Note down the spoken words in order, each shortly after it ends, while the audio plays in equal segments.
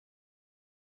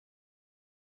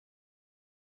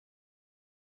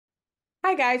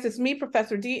Hi guys, it's me,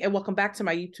 Professor D, and welcome back to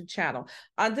my YouTube channel.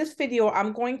 On this video,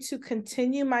 I'm going to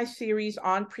continue my series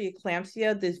on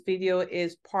preeclampsia. This video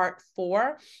is part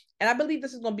 4, and I believe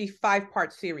this is going to be a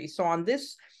 5-part series. So on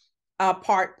this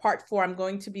part 4, I'm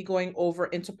going to be going over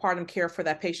interpartum care for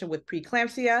that patient with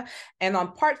preeclampsia. And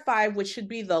on part 5, which should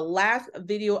be the last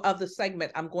video of the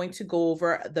segment, I'm going to go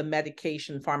over the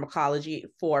medication pharmacology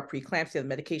for preeclampsia,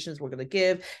 the medications we're going to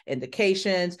give,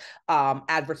 indications,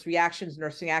 adverse reactions,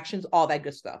 nursing actions, all that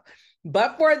good stuff.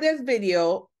 But for this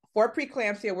video, for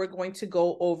preeclampsia, we're going to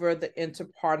go over the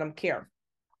interpartum care.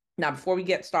 Now, before we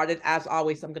get started, as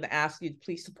always, I'm going to ask you to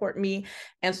please support me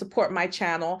and support my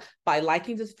channel by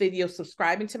liking this video,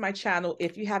 subscribing to my channel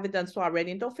if you haven't done so already.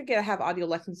 And don't forget, I have audio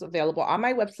lessons available on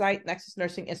my website,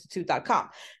 nexusnursinginstitute.com.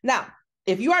 Now,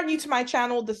 if you are new to my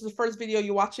channel, this is the first video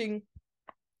you're watching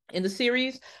in the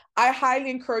series, I highly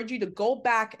encourage you to go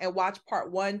back and watch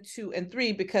part 1, 2, and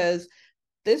 3, because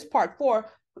this part 4,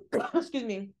 excuse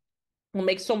me, will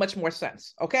make so much more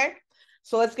sense. Okay,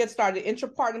 so let's get started.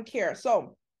 Intrapartum care.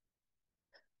 So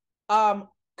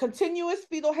continuous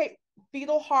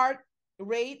fetal heart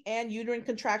rate and uterine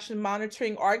contraction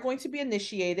monitoring are going to be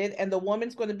initiated, and the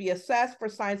woman's going to be assessed for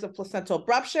signs of placental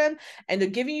abruption, and they're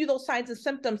giving you those signs and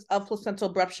symptoms of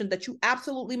placental abruption that you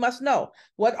absolutely must know.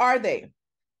 What are they?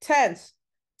 Tense,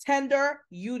 tender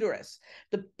uterus.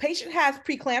 The patient has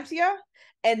preeclampsia,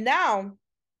 and now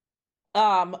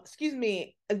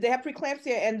they have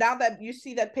preeclampsia, and now that you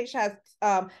see that patient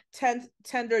has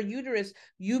tender uterus,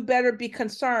 you better be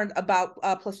concerned about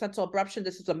placental abruption.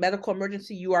 This is a medical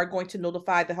emergency. You are going to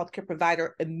notify the healthcare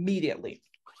provider immediately.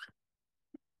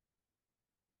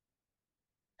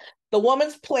 The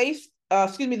woman's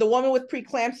the woman with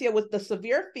preeclampsia with the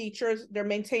severe features, they're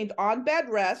maintained on bed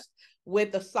rest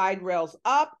with the side rails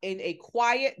up in a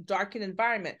quiet, darkened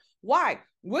environment. Why?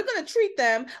 We're going to treat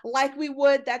them like we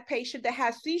would that patient that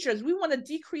has seizures. We want to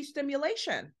decrease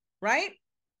stimulation, right?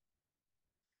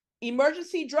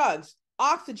 Emergency drugs,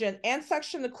 oxygen, and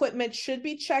suction equipment should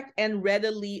be checked and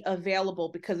readily available,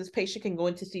 because this patient can go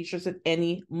into seizures at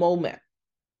any moment.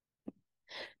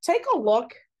 Take a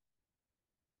look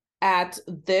at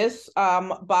this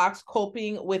box,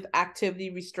 coping with activity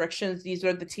restrictions. These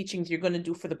are the teachings you're going to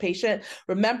do for the patient.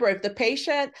 Remember, if the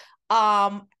patient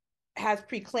has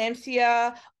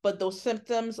preeclampsia, but those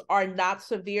symptoms are not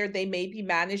severe, they may be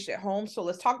managed at home. So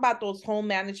let's talk about those home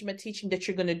management teaching that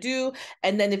you're going to do.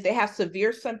 And then if they have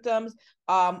severe symptoms,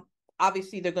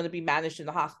 obviously they're going to be managed in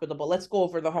the hospital, but let's go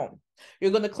over the home.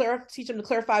 You're going to teach them to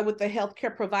clarify with the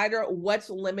healthcare provider what's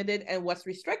limited and what's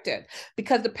restricted,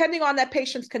 because depending on that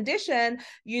patient's condition,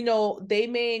 they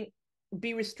may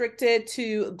be restricted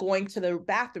to going to the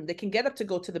bathroom. They can get up to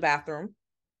go to the bathroom,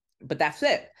 but that's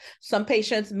it. Some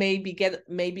patients may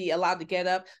be allowed to get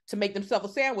up to make themselves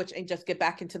a sandwich and just get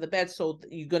back into the bed. So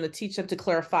you're going to teach them to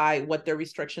clarify what their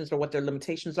restrictions or what their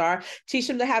limitations are. Teach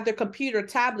them to have their computer,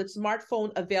 tablet,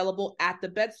 smartphone available at the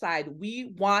bedside.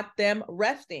 We want them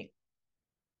resting.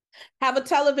 Have a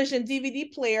television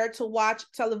DVD player to watch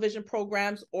television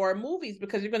programs or movies,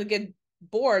 because you're going to get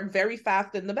bored very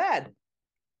fast in the bed.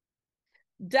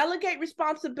 Delegate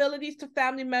responsibilities to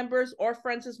family members or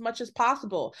friends as much as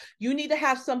possible. You need to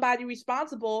have somebody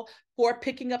responsible for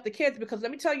picking up the kids, because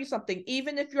let me tell you something,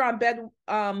 even if you're on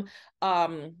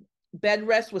bed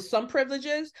rest with some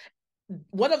privileges,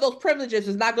 one of those privileges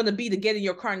is not going to be to get in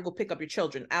your car and go pick up your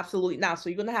children. Absolutely not. So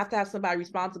you're going to have somebody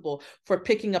responsible for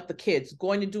picking up the kids,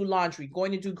 going to do laundry,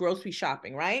 going to do grocery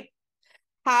shopping, right?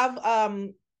 Have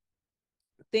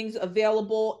things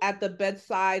available at the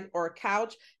bedside or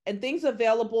couch, and things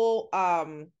available,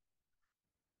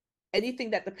 anything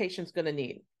that the patient's going to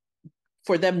need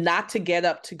for them not to get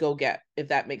up to go get, if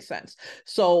that makes sense.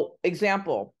 So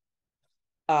example,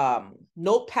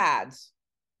 notepads.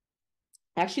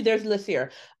 Actually, there's a list here.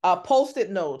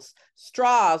 Post-it notes,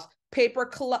 straws, paper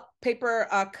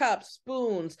cups,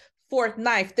 spoons, fork,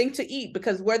 knife, thing to eat,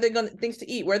 because things to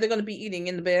eat, where they're going to be eating,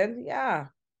 in the bed. Yeah.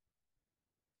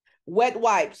 Wet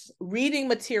wipes, reading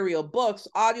material, books,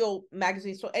 audio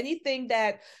magazines. So anything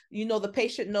that the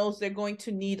patient knows they're going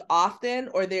to need often,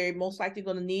 or they're most likely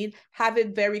going to need, have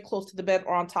it very close to the bed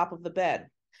or on top of the bed.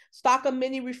 Stock a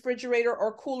mini refrigerator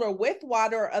or cooler with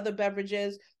water or other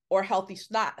beverages or healthy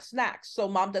snacks, so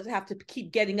mom doesn't have to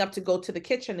keep getting up to go to the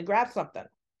kitchen to grab something.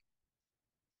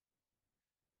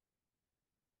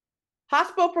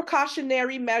 Hospital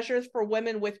precautionary measures for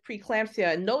women with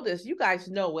preeclampsia. And notice, you guys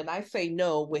know when I say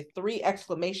no with 3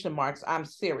 exclamation marks, I'm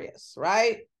serious,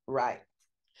 right? Right.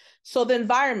 So the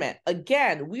environment,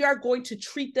 again, we are going to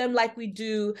treat them like we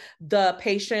do the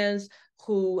patients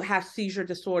who have seizure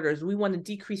disorders. We want to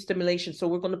decrease stimulation. So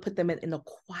we're going to put them in a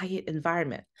quiet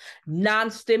environment,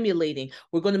 non-stimulating.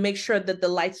 We're going to make sure that the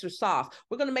lights are soft.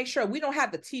 We're going to make sure we don't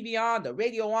have the TV on, the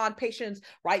radio on, patients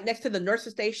right next to the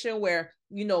nurse's station where,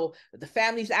 you know, the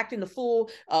family's acting the fool,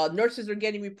 nurses are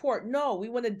getting report. No, we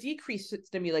want to decrease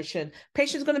stimulation.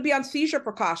 Patient's going to be on seizure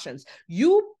precautions.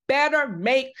 You better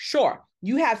make sure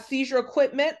you have seizure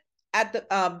equipment at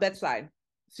the bedside.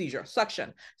 Seizure,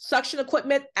 suction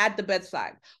equipment at the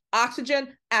bedside,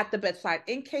 oxygen at the bedside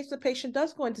in case the patient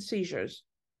does go into seizures.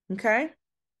 Okay.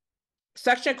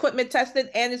 Suction equipment tested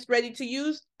and it's ready to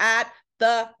use at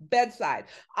the bedside.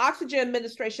 Oxygen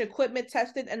administration equipment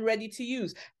tested and ready to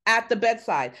use at the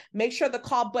bedside. Make sure the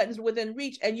call button's within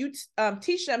reach, and you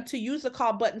teach them to use the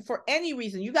call button for any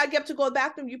reason. You got to get up to go to the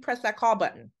bathroom, you press that call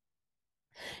button.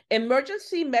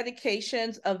 Emergency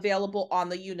medications available on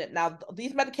the unit. Now,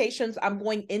 these medications, I'm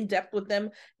going in depth with them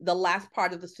the last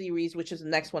part of the series, which is the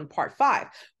next one, part 5.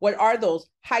 What are those?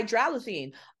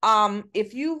 Hydralazine.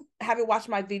 If you haven't watched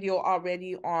my video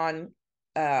already on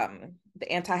the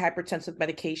antihypertensive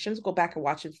medications, go back and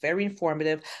watch it. It's very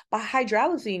informative. But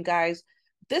hydralazine, guys,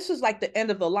 this is like the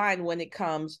end of the line when it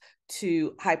comes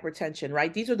to hypertension,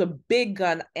 right? These are the big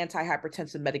gun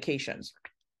antihypertensive medications.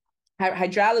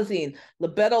 Hydralazine,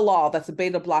 labetalol, that's a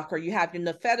beta blocker. You have your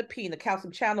nifedipine, the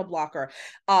calcium channel blocker,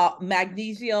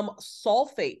 magnesium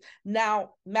sulfate.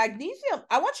 Now, magnesium,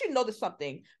 I want you to notice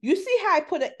something. You see how I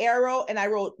put an arrow and I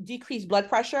wrote decreased blood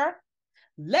pressure?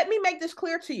 Let me make this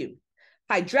clear to you.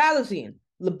 Hydralazine,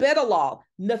 labetalol,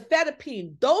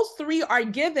 nifedipine, those 3 are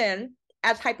given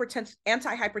as antihypertensive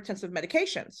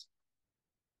medications.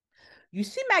 You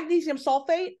see magnesium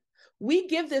sulfate? We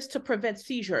give this to prevent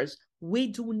seizures. We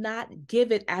do not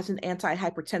give it as an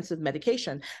antihypertensive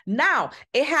medication. Now,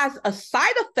 it has a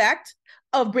side effect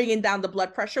of bringing down the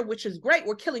blood pressure, which is great.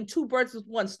 We're killing 2 birds with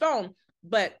 1 stone.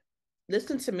 But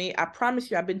listen to me. I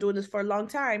promise you, I've been doing this for a long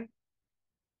time.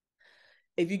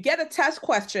 If you get a test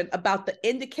question about the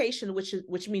indication,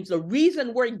 which means the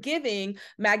reason we're giving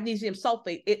magnesium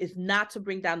sulfate, it is not to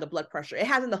bring down the blood pressure. It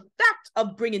has an effect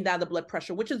of bringing down the blood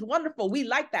pressure, which is wonderful. We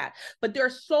like that. But there are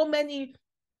so many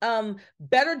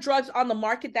better drugs on the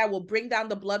market that will bring down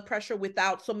the blood pressure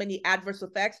without so many adverse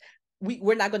effects.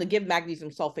 We're not going to give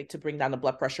magnesium sulfate to bring down the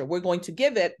blood pressure. We're going to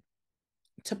give it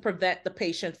to prevent the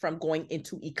patient from going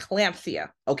into eclampsia,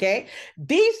 okay?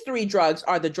 These 3 drugs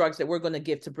are the drugs that we're going to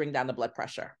give to bring down the blood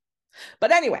pressure.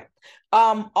 But anyway,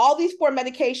 all these 4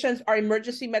 medications are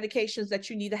emergency medications that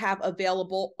you need to have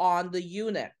available on the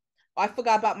unit. I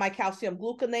forgot about my calcium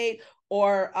gluconate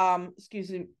or,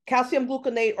 calcium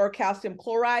gluconate or calcium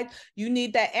chloride. You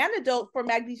need that antidote for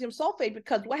magnesium sulfate,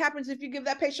 because what happens if you give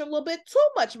that patient a little bit too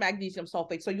much magnesium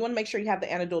sulfate? So you want to make sure you have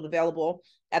the antidote available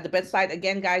at the bedside.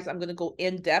 Again, guys, I'm going to go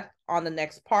in depth on the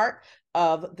next part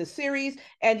of the series.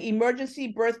 And emergency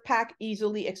birth pack,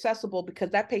 easily accessible,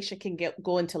 because that patient can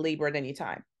go into labor at any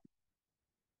time.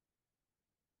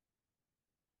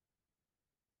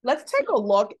 Let's take a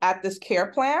look at this care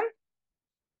plan.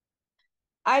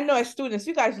 I know as students,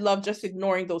 you guys love just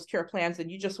ignoring those care plans and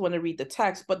you just want to read the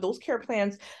text, but those care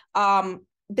plans,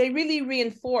 they really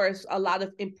reinforce a lot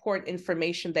of important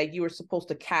information that you are supposed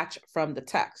to catch from the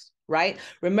text, right?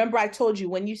 Remember, I told you,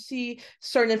 when you see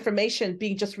certain information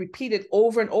being just repeated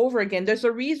over and over again, there's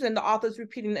a reason the author's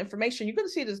repeating the information. You're going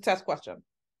to see it as a test question.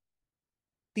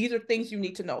 These are things you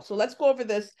need to know. So let's go over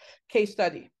this case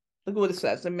study. Look at what it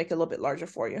says. Let me make it a little bit larger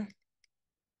for you.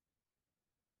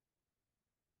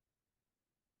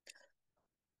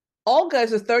 Olga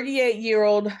is a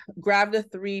 38-year-old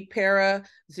Gravida 3 para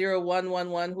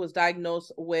 0111 who was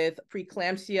diagnosed with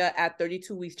preeclampsia at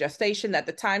 32 weeks gestation. At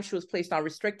the time, she was placed on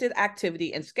restricted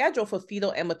activity and scheduled for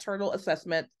fetal and maternal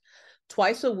assessment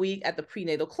twice a week at the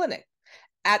prenatal clinic.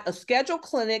 At a scheduled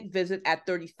clinic visit at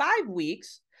 35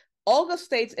 weeks, Olga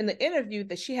states in the interview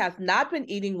that she has not been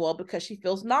eating well because she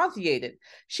feels nauseated.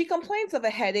 She complains of a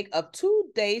headache of 2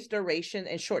 days duration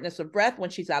and shortness of breath when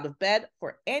she's out of bed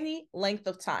for any length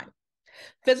of time.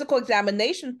 Physical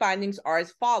examination findings are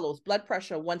as follows: blood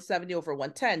pressure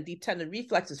 170/110, deep tendon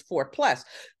reflexes 4+,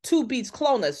 2 beats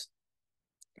clonus,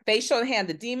 facial and hand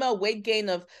edema, weight gain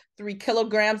of 3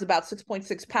 kilograms, about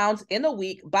 6.6 pounds in a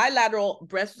week, bilateral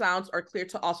breath sounds are clear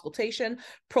to auscultation,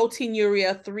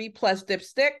 proteinuria 3+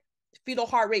 dipstick, fetal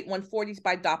heart rate 140s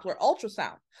by Doppler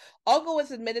ultrasound. Olga was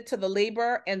admitted to the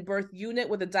labor and birth unit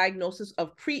with a diagnosis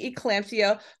of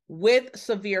preeclampsia with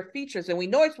severe features. And we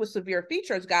know it's with severe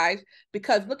features, guys,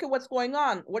 because look at what's going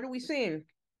on. What are we seeing?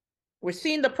 We're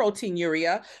seeing the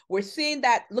proteinuria. We're seeing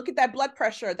that, look at that blood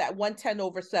pressure, that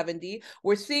 110/70.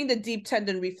 We're seeing the deep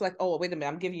tendon reflex. Oh, wait a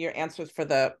minute. I'm giving you your answers for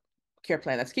the care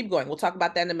plan. Let's keep going. We'll talk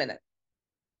about that in a minute.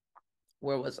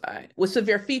 where was I? With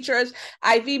severe features,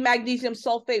 IV magnesium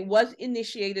sulfate was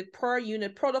initiated per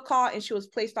unit protocol, and she was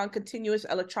placed on continuous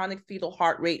electronic fetal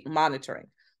heart rate monitoring.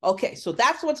 Okay, so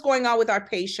that's what's going on with our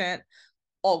patient,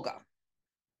 Olga.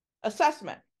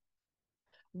 Assessment.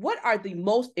 What are the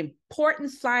most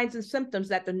important signs and symptoms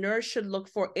that the nurse should look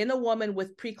for in a woman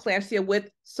with preeclampsia with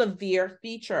severe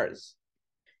features?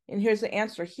 And here's the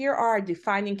answer. Here are our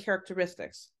defining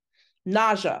characteristics.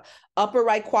 Nausea, upper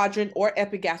right quadrant or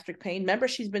epigastric pain. Remember,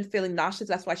 she's been feeling nauseous.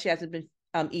 That's why she hasn't been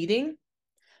eating.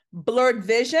 Blurred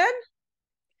vision,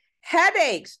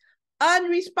 headaches,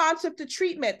 unresponsive to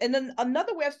treatment. And then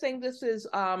another way of saying this is,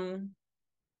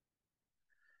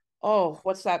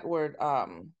 what's that word?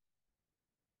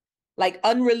 Like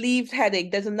unrelieved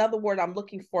headache. There's another word I'm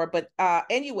looking for. But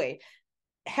anyway,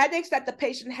 headaches that the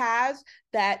patient has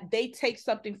that they take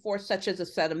something for, such as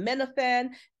acetaminophen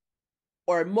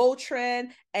or Motrin,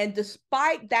 and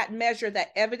despite that measure that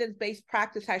evidence-based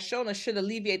practice has shown us should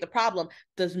alleviate the problem,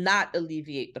 does not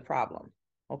alleviate the problem,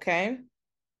 okay?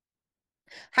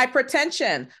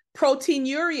 Hypertension,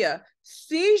 proteinuria,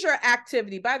 seizure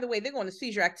activity. By the way, they're going to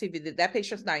seizure activity. That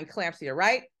patient's not in eclampsia,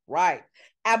 right? Right.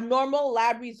 Abnormal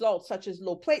lab results such as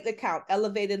low platelet count,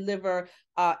 elevated liver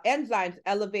enzymes,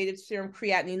 elevated serum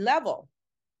creatinine level.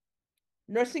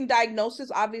 Nursing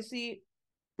diagnosis, obviously,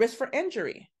 risk for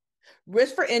injury.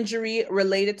 Risk for injury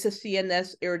related to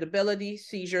CNS irritability,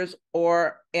 seizures,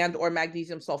 or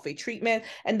magnesium sulfate treatment.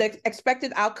 And the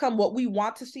expected outcome, what we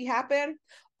want to see happen,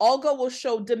 Olga will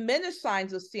show diminished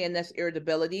signs of CNS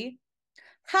irritability.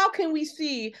 How can we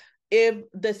see if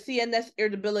the CNS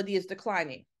irritability is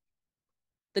declining?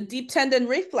 The deep tendon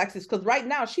reflexes, because right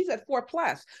now she's at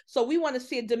 4+. So we want to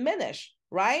see it diminish,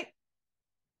 right?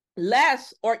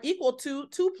 Less or equal to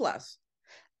 2+.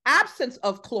 Absence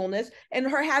of clonus and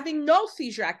her having no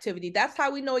seizure activity. That's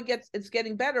how we know it's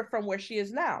getting better from where she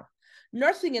is now.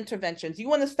 Nursing interventions. You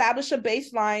want to establish a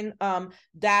baseline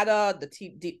data,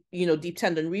 the deep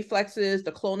tendon reflexes,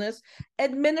 the clonus.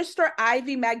 Administer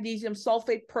IV magnesium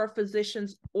sulfate per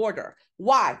physician's order.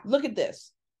 Why? Look at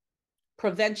this.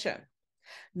 Prevention.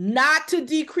 Not to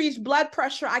decrease blood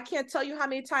pressure. I can't tell you how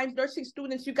many times nursing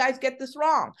students, you guys get this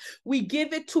wrong. We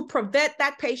give it to prevent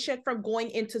that patient from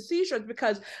going into seizures,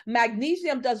 because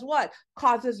magnesium does what?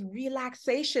 Causes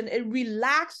relaxation. It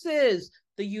relaxes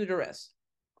the uterus,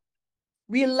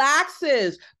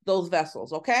 relaxes those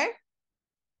vessels, okay?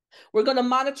 We're going to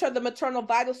monitor the maternal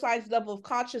vital signs, level of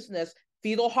consciousness,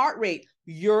 fetal heart rate,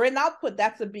 urine output.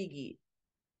 That's a biggie.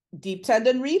 Deep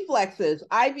tendon reflexes,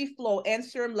 IV flow, and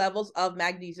serum levels of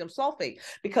magnesium sulfate,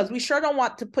 because we sure don't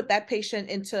want to put that patient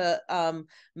into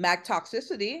mag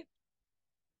toxicity.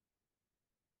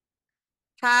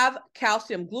 Have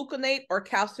calcium gluconate or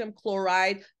calcium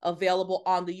chloride available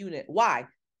on the unit. Why?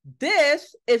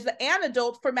 This is the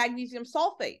antidote for magnesium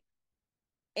sulfate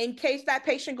in case that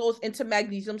patient goes into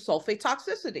magnesium sulfate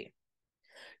toxicity.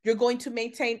 You're going to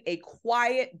maintain a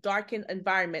quiet, darkened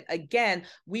environment. Again,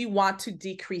 we want to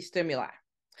decrease stimuli.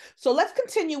 So let's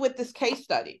continue with this case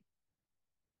study.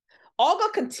 Olga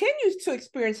continues to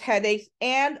experience headaches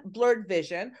and blurred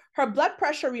vision. Her blood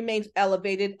pressure remains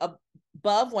elevated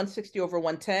above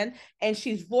 160/110, and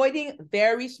she's voiding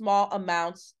very small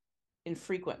amounts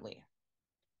infrequently.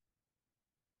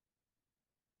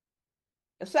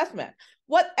 Assessment.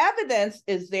 What evidence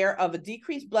is there of a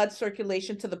decreased blood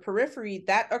circulation to the periphery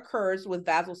that occurs with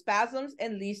vasospasms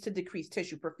and leads to decreased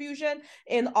tissue perfusion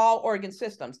in all organ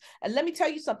systems? And let me tell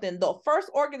you something, the first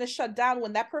organ to shut down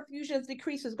when that perfusion is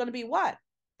decreased is going to be what?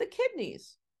 The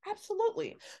kidneys.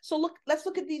 Absolutely. So let's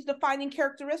look at these defining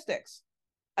characteristics.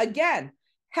 Again,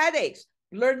 headaches,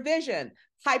 blurred vision,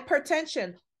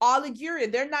 hypertension,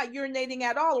 oliguria, they're not urinating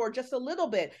at all or just a little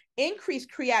bit. Increased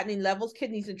creatinine levels,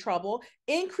 kidneys in trouble.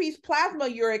 Increased plasma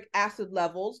uric acid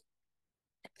levels,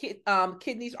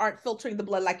 kidneys aren't filtering the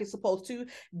blood like it's supposed to.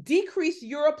 Decreased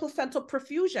uroplacental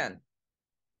perfusion.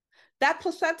 That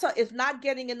placenta is not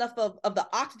getting enough of the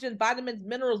oxygen, vitamins,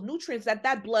 minerals, nutrients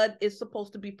that blood is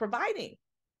supposed to be providing.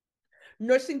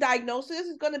 Nursing diagnosis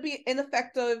is going to be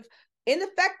ineffective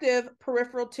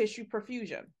peripheral tissue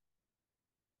perfusion.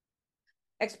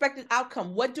 Expected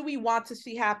outcome, what do we want to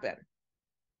see happen?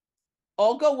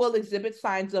 Olga will exhibit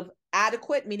signs of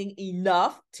adequate, meaning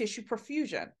enough, tissue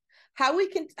perfusion.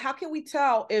 How can we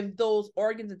tell if those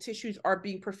organs and tissues are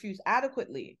being perfused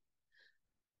adequately?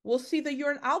 We'll see the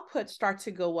urine output start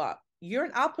to go up.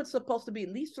 Urine output's supposed to be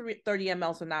at least 30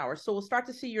 mLs an hour. So we'll start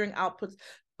to see urine outputs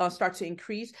start to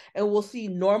increase, and we'll see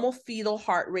normal fetal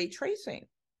heart rate tracing.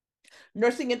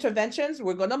 Nursing interventions,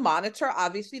 we're going to monitor,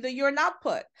 obviously, the urine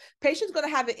output. Patient's going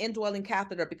to have an indwelling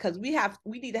catheter because we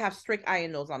need to have strict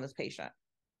INOs on this patient.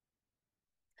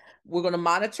 We're going to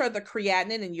monitor the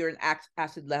creatinine and urine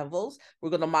acid levels.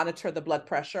 We're going to monitor the blood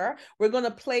pressure. We're going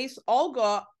to place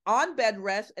Olga on bed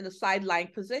rest in a side lying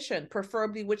position,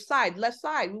 preferably which side? Left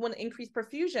side. We want to increase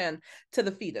perfusion to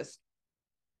the fetus.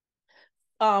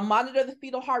 Monitor the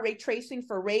fetal heart rate tracing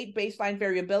for rate, baseline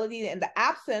variability, and the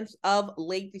absence of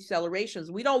late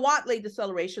decelerations. We don't want late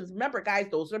decelerations. Remember, guys,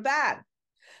 those are bad.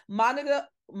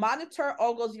 Monitor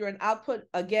Olga's urine output,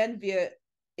 again, via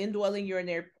indwelling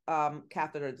urinary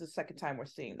catheter. It's the second time we're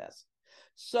seeing this.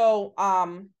 So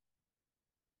on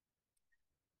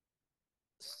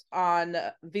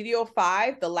video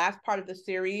 5, the last part of the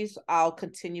series, I'll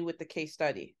continue with the case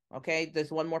study. Okay,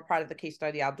 there's one more part of the case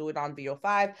study. I'll do it on video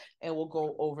 5, and we'll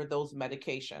go over those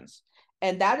medications.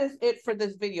 And that is it for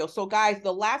this video. So guys,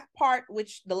 the last part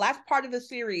of the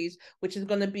series, which is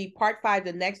going to be part 5,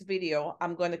 the next video,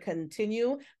 I'm going to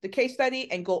continue the case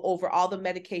study and go over all the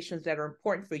medications that are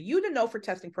important for you to know for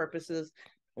testing purposes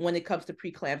when it comes to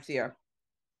preeclampsia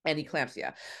and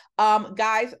eclampsia.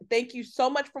 Guys, thank you so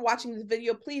much for watching this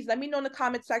video. Please let me know in the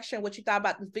comment section what you thought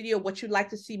about this video, what you'd like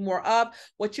to see more of,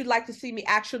 what you'd like to see me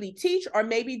actually teach, or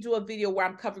maybe do a video where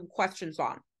I'm covering questions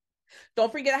on.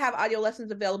 Don't forget I have audio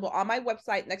lessons available on my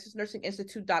website,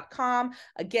 nexusnursinginstitute.com.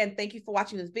 Again, thank you for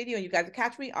watching this video, and you guys will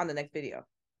catch me on the next video.